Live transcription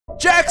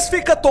Jax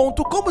fica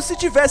tonto como se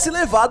tivesse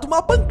levado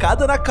uma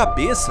pancada na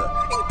cabeça.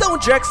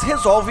 Então Jax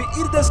resolve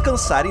ir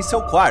descansar em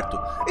seu quarto.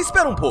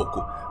 Espera um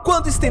pouco.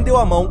 Quando estendeu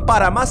a mão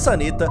para a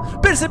maçaneta,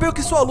 percebeu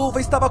que sua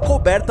luva estava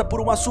coberta por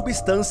uma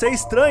substância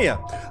estranha.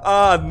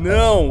 Ah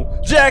não!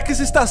 Jax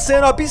está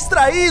sendo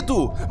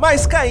abstraído!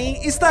 Mas Caim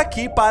está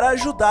aqui para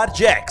ajudar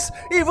Jax.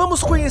 E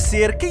vamos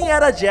conhecer quem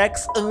era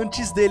Jax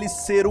antes dele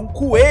ser um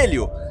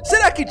coelho.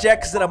 Será que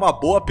Jax era uma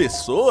boa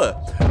pessoa?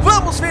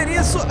 Vamos ver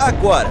isso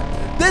agora.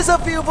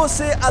 Desafio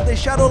você a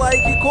deixar o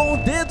like com o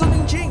dedo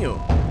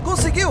mindinho.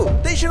 Conseguiu?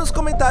 Deixe nos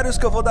comentários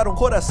que eu vou dar um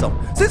coração.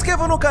 Se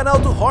inscreva no canal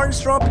do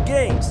Hornstomp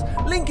Games,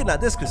 link na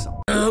descrição.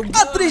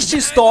 A triste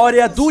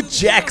história do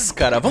Jax,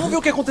 cara. Vamos ver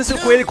o que aconteceu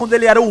com ele quando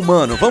ele era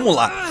humano. Vamos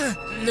lá.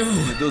 Meu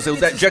Deus, o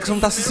Jax não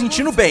tá se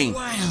sentindo bem.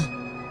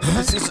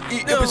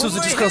 Eu preciso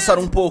descansar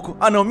um pouco.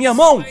 Ah não, minha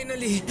mão!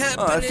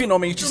 Ah,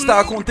 finalmente está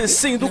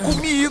acontecendo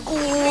comigo!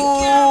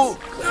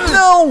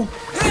 Não!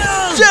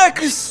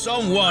 Jax!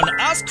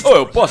 Oh,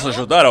 eu posso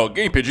ajudar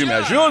alguém a pedir minha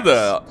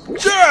ajuda?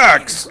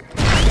 Jax!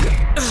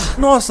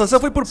 Nossa, você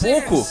foi por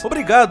pouco.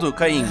 Obrigado,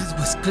 Caim.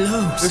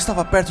 Eu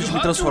estava perto de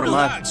me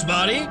transformar.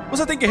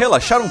 Você tem que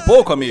relaxar um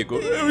pouco, amigo.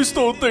 Eu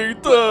estou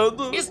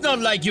tentando.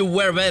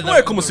 Não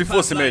é como se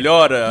fosse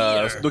melhor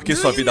do que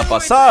sua vida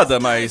passada,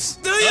 mas...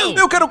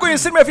 Eu quero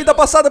conhecer minha vida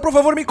passada, por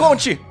favor, me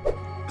conte.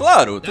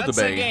 Claro, tudo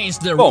bem.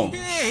 Bom,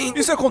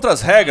 isso é contra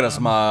as regras,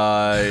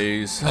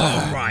 mas...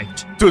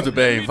 tudo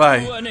bem,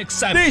 vai.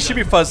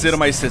 Deixe-me fazer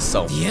uma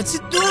exceção.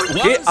 O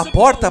quê? A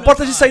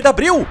porta de saída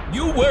abriu!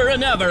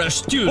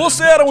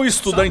 Você era um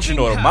estudante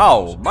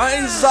normal,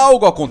 mas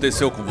algo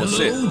aconteceu com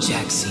você.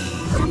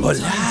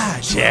 Olá,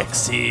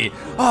 Jaxi.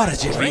 Hora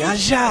de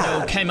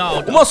viajar.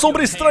 Uma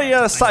sombra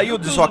estranha saiu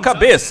de sua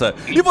cabeça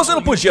e você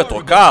não podia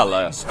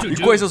tocá-la. E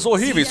coisas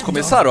horríveis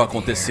começaram a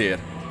acontecer.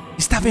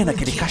 Está vendo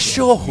aquele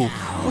cachorro?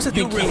 Você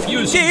tem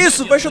que... Que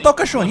isso? Vai chutar o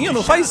cachorrinho?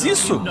 Não faz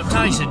isso!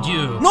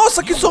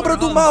 Nossa, que sombra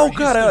do mal,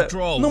 cara!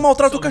 Não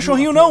maltrata o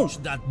cachorrinho, não!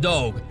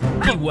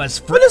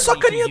 Olha só a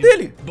carinha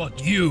dele!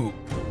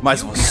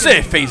 Mas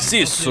você fez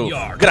isso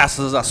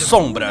graças à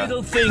sombra!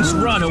 Meu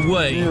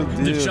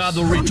Deus!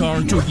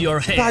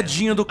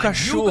 Tadinho do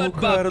cachorro,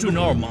 cara, do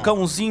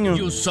cãozinho!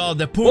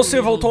 Você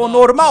voltou ao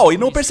normal e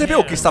não percebeu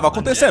o que estava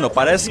acontecendo.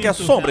 Parece que a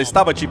sombra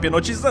estava te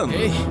hipnotizando.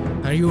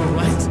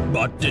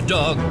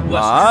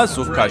 Mas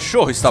o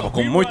cachorro estava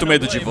com muito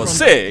medo de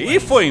você e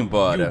foi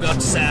embora.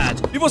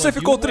 E você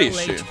ficou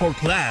triste.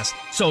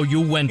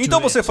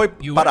 Então você foi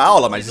para a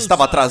aula, mas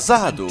estava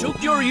atrasado.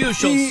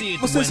 E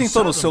você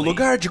sentou no seu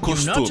lugar de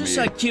costume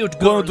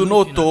quando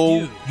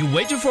notou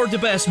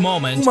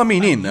uma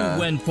menina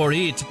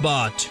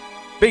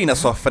bem na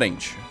sua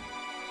frente.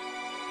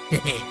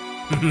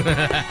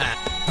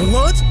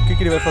 O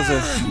que ele vai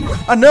fazer?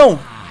 Ah, não!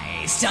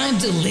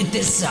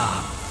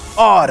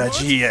 Hora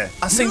de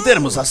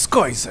acendermos as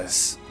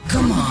coisas.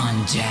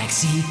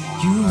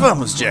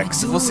 Vamos,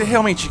 Jax, você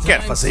realmente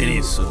quer fazer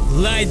isso?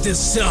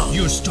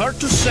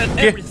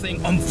 Que?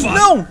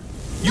 Não! O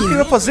que ele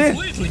vai fazer?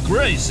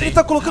 Ele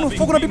tá colocando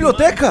fogo na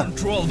biblioteca!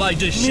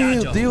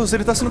 Meu Deus,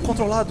 ele tá sendo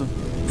controlado.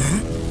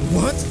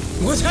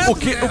 O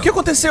que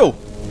aconteceu?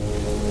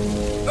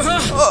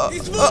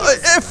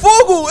 É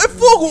fogo! É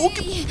fogo!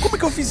 Como é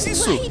que eu fiz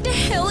isso?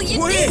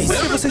 Por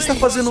que você está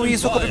fazendo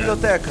isso com a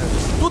biblioteca?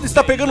 Tudo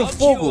está pegando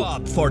fogo!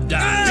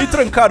 E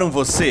trancaram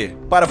você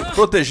para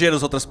proteger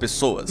as outras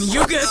pessoas.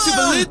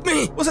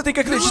 Você tem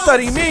que acreditar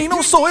em mim!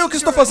 Não sou eu que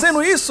estou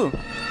fazendo isso!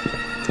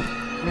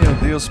 Meu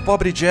Deus,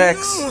 pobre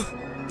Jax!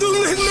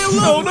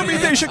 Não me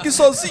deixe aqui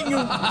sozinho!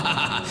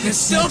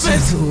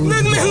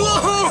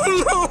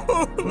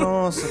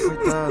 Nossa,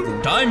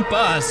 coitado.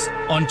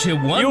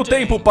 E o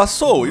tempo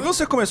passou e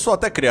você começou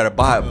até a criar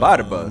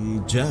barba.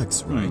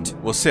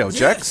 Você é o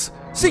Jax?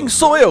 Sim,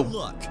 sou eu!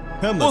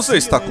 Você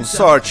está com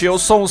sorte, eu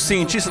sou um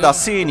cientista da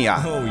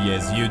CIA.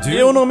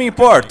 Eu não me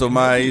importo,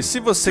 mas se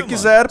você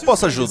quiser,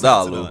 posso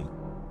ajudá-lo.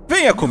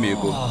 Venha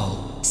comigo.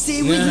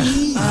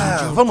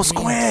 Vamos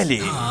com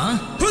ele.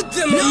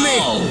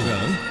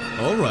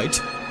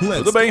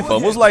 Tudo bem,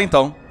 vamos lá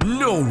então.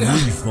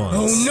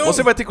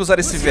 Você vai ter que usar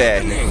esse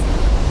VR.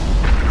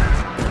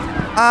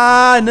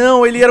 Ah,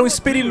 não, ele era um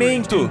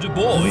experimento.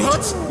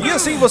 E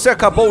assim você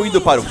acabou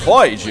indo para o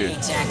Void?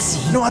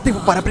 Não há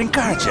tempo para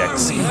brincar,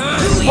 Jax.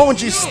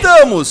 Onde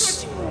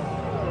estamos?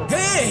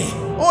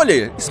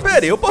 Olha,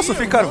 espere, eu posso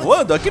ficar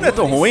voando? Aqui não é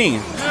tão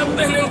ruim.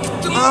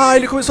 Ah,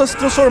 ele começou a se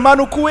transformar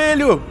no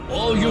coelho.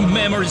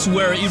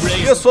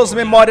 E as suas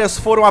memórias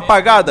foram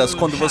apagadas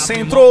quando você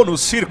entrou no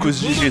Circus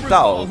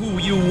digital.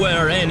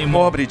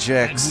 Pobre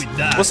Jax.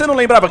 Você não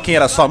lembrava quem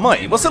era sua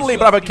mãe? Você não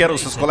lembrava quem eram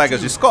seus colegas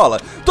de escola?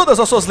 Todas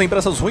as suas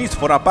lembranças ruins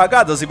foram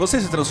apagadas e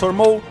você se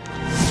transformou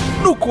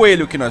no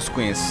coelho que nós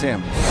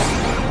conhecemos.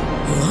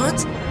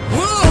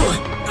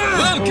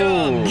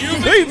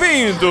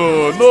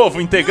 Bem-vindo,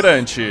 novo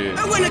integrante.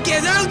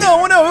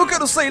 Não, eu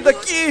quero sair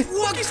daqui.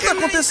 O que está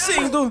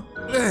acontecendo?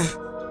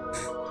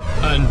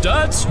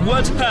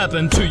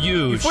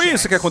 E foi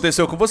isso que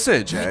aconteceu com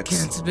você,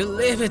 Jax.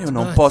 Eu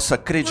não posso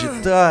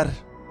acreditar.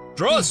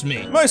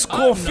 Mas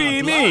confie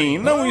em mim,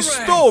 não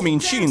estou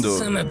mentindo.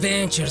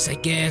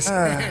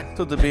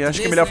 Tudo bem,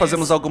 acho que é melhor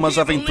fazermos algumas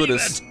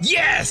aventuras.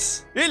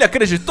 Ele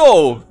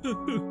acreditou!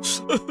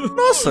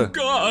 Nossa!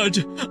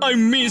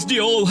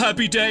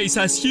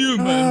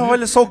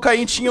 Olha só, o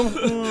Caim tinha um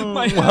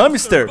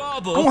hamster,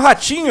 um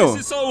ratinho.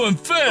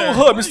 O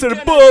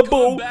hamster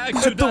Bubble!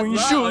 É tão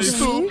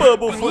injusto!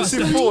 Bubble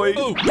foi!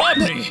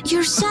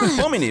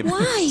 Pomni,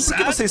 por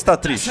que você está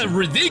triste?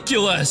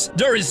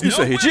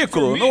 Isso é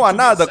ridículo? Não há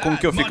nada com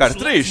que eu ficar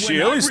triste.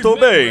 Eu estou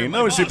bem,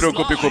 não se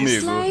preocupe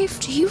comigo.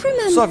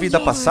 Sua vida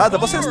passada?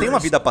 Vocês têm uma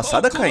vida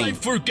passada, Caim?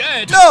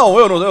 Não,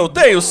 eu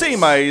tenho sim,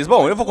 mas...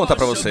 Bom, eu vou contar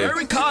pra você.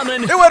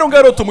 Eu era um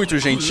garoto muito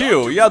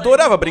gentil e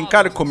adorava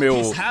brincar com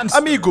meu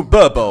amigo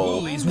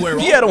Bubble,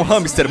 que era um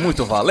hamster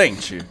muito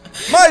valente.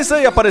 Mas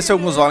aí apareceu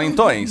alguns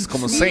valentões,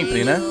 como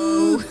sempre, né?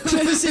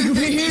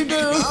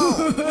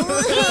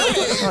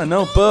 Ah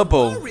não,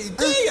 Bubble.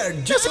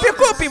 Não se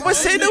preocupe,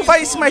 você não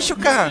vai se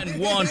machucar.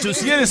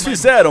 E eles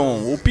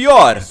fizeram o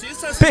pior.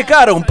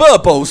 Pegaram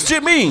Bubbles de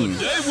mim.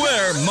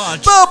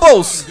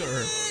 Bubbles!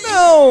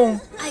 Não!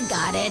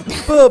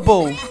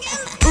 Bubble!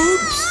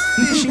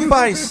 Deixe em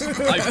paz.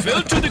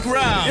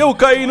 Eu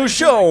caí no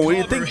chão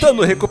e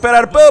tentando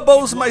recuperar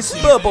Bubbles, mas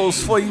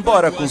Bubbles foi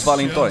embora com os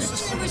valentões.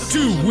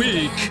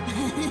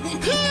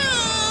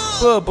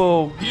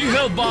 Bubble.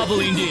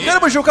 Caramba,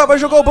 vai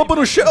jogar o Bubble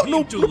no chão,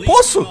 no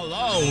poço?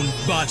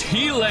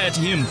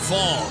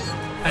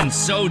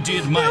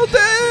 Meu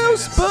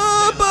Deus,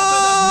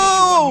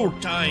 Bubble!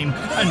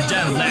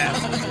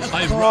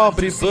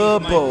 Pobre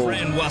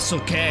Bubble.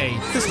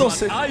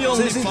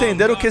 Vocês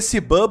entenderam que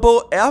esse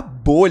Bubble é a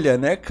bolha,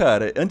 né,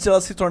 cara? Antes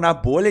ela se tornar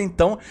bolha,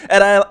 então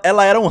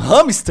ela era um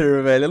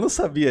hamster, velho. Eu não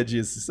sabia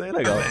disso, isso aí é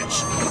legal.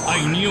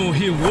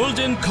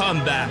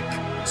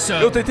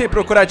 Eu tentei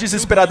procurar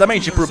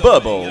desesperadamente por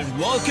Bubble.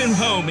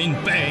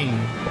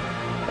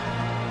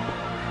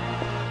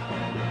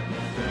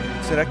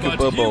 Será que o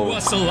Bubble...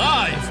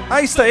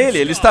 Ah, está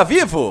ele está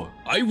vivo!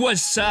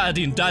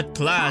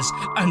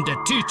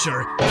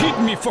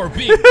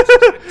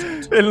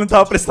 Ele não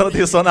estava prestando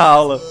atenção na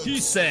aula.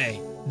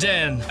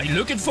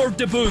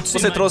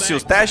 Você trouxe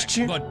os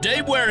testes?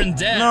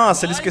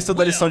 Nossa, ele esqueceu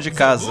da lição de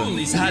casa.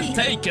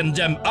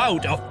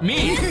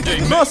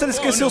 Nossa, ele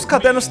esqueceu, os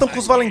cadernos estão com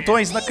os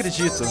valentões, não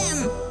acredito.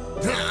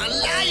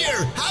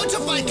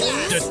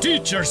 The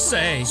teacher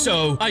say,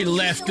 so I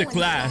left the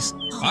class.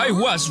 I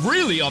was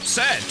really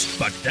upset,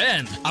 but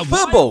then a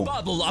Bubble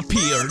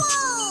appeared.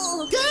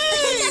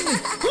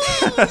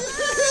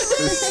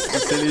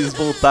 Eles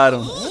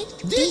voltaram.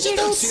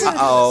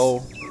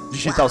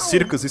 Digital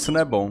Circus, isso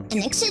não é bom.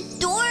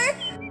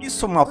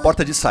 Isso é uma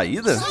porta de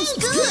saída?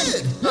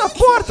 Uma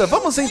porta,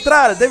 vamos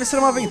entrar, deve ser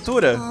uma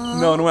aventura.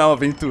 Não, não é uma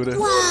aventura.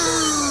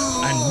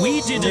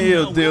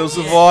 Meu Deus,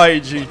 o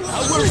Void.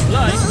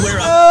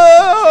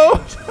 Não!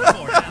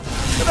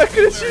 Eu não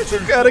acredito,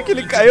 cara, que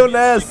ele caiu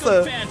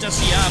nessa.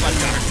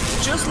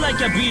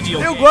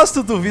 Eu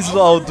gosto do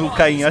visual do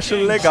Caim, acho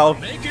ele legal.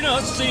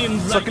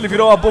 Só que ele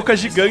virou uma boca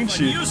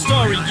gigante. Meu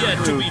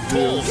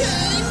Deus.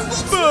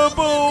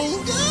 Bubble!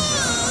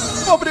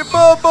 Pobre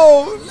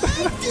Bubble!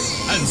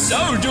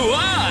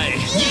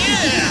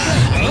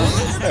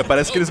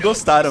 Parece que eles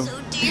gostaram.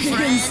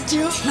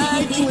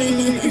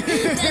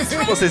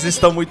 Vocês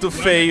estão muito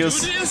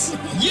feios.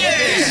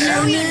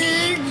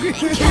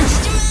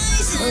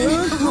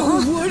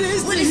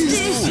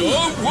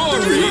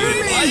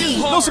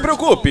 Não se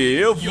preocupe,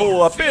 eu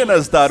vou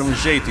apenas dar um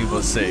jeito em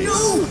vocês.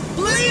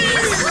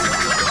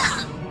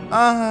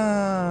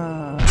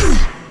 Ah,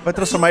 vai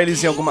transformar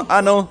eles em alguma...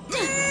 Ah, não,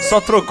 só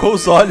trocou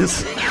os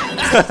olhos.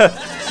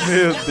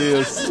 Meu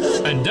Deus.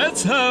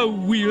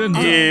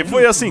 E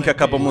foi assim que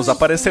acabamos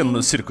aparecendo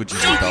no Circo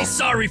Digital.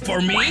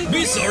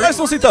 Mas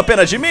não sinta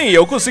pena de mim,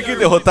 eu consegui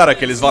derrotar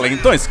aqueles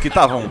valentões que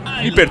estavam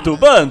me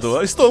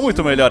perturbando. Estou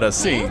muito melhor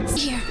assim. O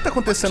que está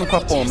acontecendo com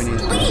a Pomni?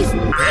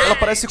 Ela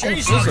parece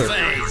confusa.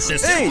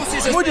 Ei,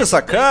 mude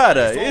essa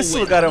cara. Esse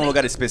lugar é um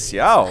lugar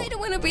especial.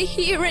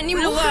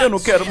 Eu não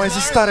quero mais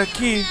estar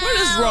aqui.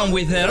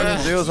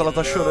 Meu Deus, ela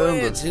tá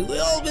chorando.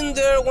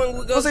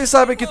 Vocês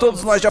sabem que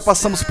todos nós já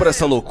passamos por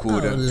essa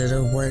loucura.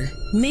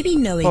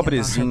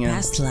 Pobrezinha.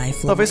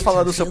 Talvez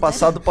falar do seu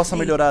passado possa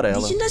melhorar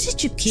ela.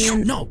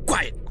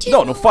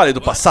 Não, não fale do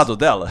passado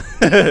dela.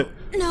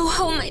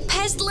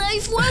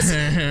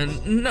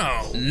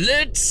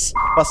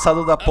 O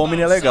passado da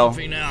Pomni é legal.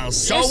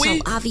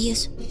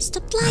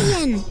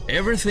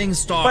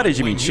 Pare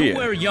de mentir.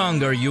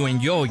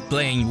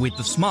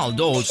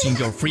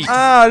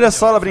 Ah, olha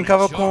só, ela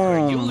brincava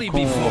com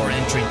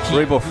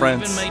Rainbow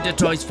Friends.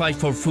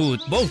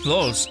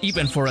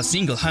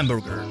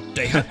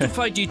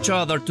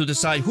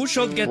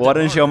 O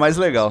Orange é o mais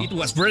legal. It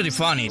was pretty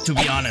funny, to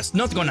be honest,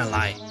 not gonna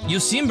lie. You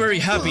seem very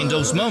happy in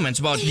those moments,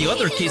 but the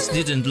other kids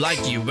didn't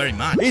like you very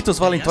much. Eita, os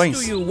valentões.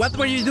 What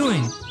were you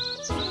doing?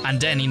 And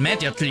then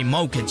immediately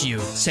mocked you,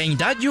 saying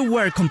that you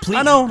were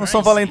completely não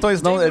são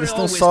valentões não, eles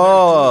estão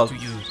só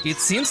It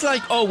seems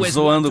like always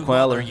zoando com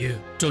ela.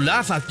 To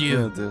laugh at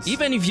you,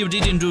 even if you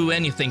didn't do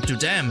anything to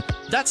them.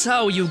 That's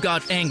how you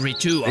got angry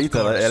too, of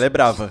Eita, course. ela é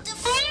brava.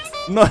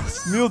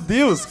 Nossa, meu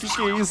Deus, que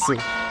é isso?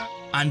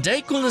 And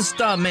they couldn't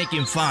stop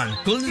making fun,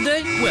 couldn't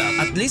they? Well,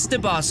 at least the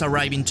boss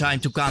arrived in time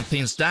to calm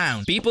things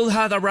down. People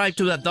had arrived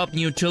to adopt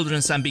new children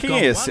and become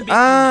Quem é esse?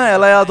 Ah,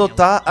 ela é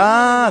adotar.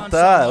 Ah,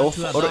 tá.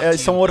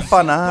 Isso é um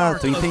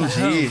orfanato,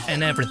 entendi.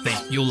 And everything.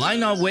 You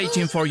line up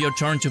waiting for your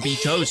turn to be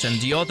chosen.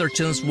 The other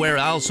children were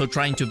also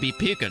trying to be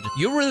picked.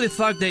 You really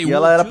thought they would. E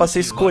ela era pra ser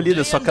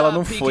escolhida, só que ela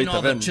não foi,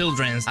 tá vendo?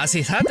 As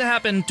it had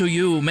happened to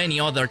you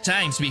many other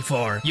times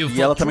before.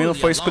 E ela também não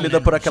foi escolhida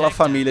por aquela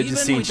família de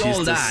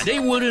cientistas. They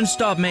wouldn't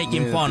stop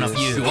making fun of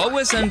you. You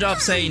always end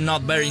up saying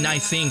not very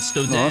nice things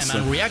to them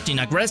and reacting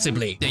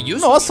aggressively.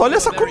 Nossa, olha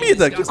essa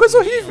comida, que coisa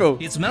horrível.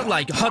 It smelled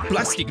like hot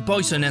plastic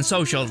poison and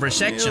social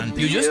rejection.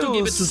 You used to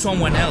give it to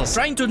someone else,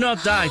 trying to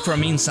not die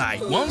from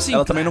inside.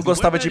 Ela também não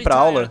gostava de ir pra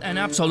aula.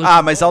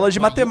 Ah, mas aula de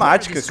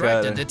matemática,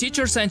 cara.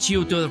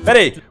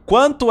 Peraí,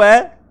 quanto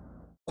é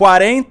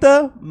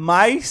 40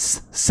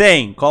 mais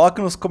 100?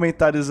 Coloca nos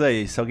comentários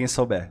aí, se alguém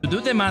souber.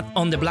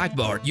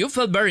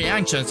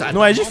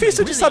 Não é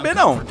difícil de saber,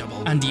 não.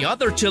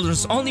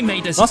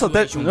 Nossa,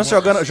 até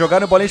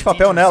jogaram bolinha de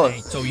papel nela.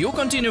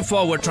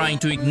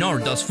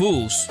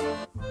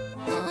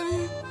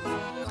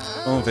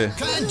 Vamos ver.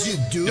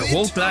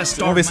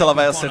 Vamos ver se ela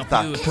vai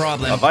acertar.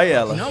 Lá vai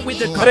ela.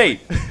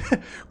 Peraí.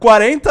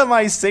 40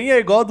 mais 100 é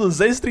igual a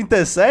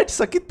 237?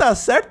 Isso aqui tá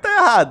certo ou tá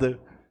errado?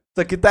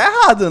 Isso aqui tá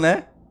errado,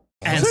 né?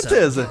 Com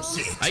certeza.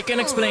 I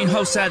can explain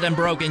how sad and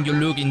broken you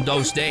look in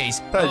those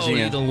days.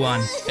 Tadinha. Oh, little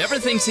one.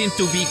 Everything seemed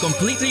to be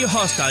completely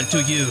hostile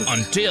to you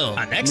until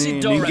an exit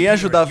door. Ninguém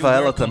ajudava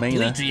ela também,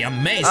 né?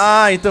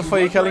 Ah, então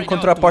foi aí que ela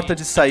encontrou a porta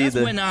de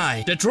saída.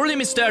 The truly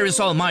mysterious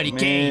Almighty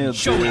Cain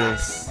showed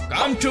up.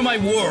 Come to my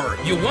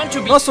world. You want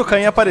to be. Nossa, o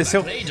Caim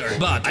apareceu.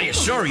 But I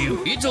assure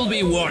you, it'll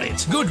be worth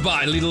it.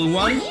 Goodbye, little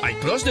one. I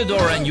closed the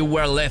door and you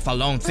were left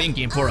alone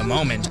thinking for a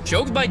moment.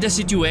 Choked by the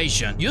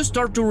situation, you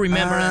start to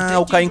remember. Ah,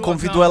 o Caim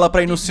convidou ela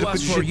pra ir no circo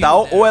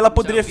digital, ou ela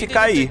poderia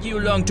ficar aí.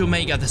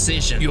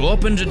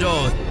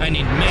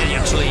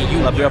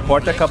 Ela abriu a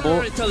porta e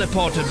acabou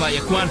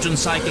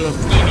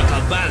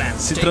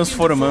se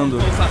transformando.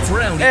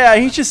 É, a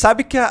gente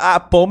sabe que a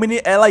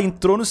Pomni, ela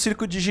entrou no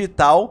circo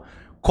digital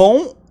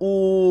com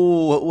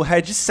o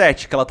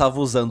headset que ela tava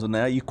usando,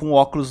 né? E com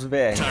óculos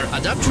VR.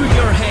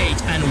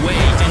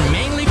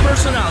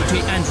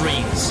 Personality and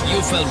dreams.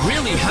 You felt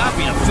really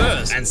happy at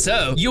first, and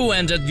so you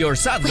ended your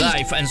sad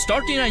life and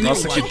starting a new one.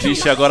 Nossa, que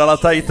triste, agora ela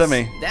tá aí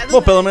também.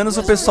 Bom, pelo menos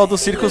o pessoal do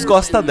Circus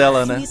gosta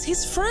dela, né?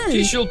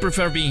 She should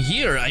prefer being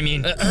here, I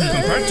mean,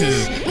 compared to...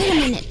 Wait a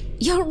minute,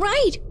 you're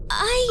right.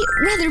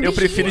 Eu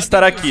prefiro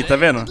estar aqui, tá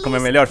vendo? Como é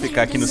melhor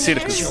ficar aqui no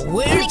Circus.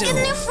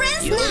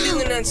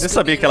 Eu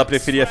sabia que ela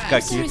preferia ficar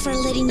aqui.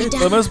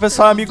 Pelo menos o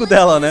pessoal é amigo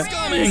dela, né?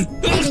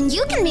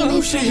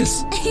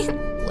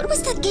 What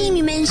was that game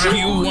you mentioned?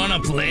 You wanna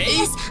play?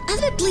 Yes,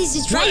 I'll be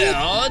pleased to try it.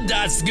 Well,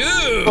 that's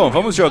good. Bom,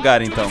 vamos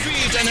jogar então.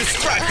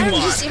 Are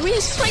you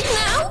serious right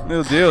now?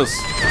 Meu Deus.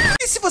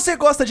 E se você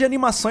gosta de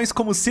animações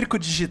como Circo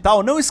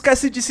Digital, não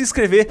esquece de se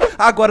inscrever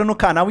agora no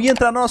canal e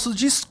entrar no nosso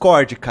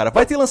Discord, cara.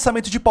 Vai ter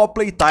lançamento de Paw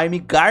Playtime,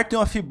 Garten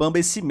of Bamba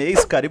esse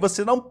mês, cara, e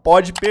você não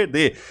pode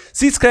perder.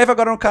 Se inscreve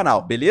agora no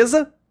canal,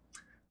 beleza?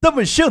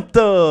 Tamo junto!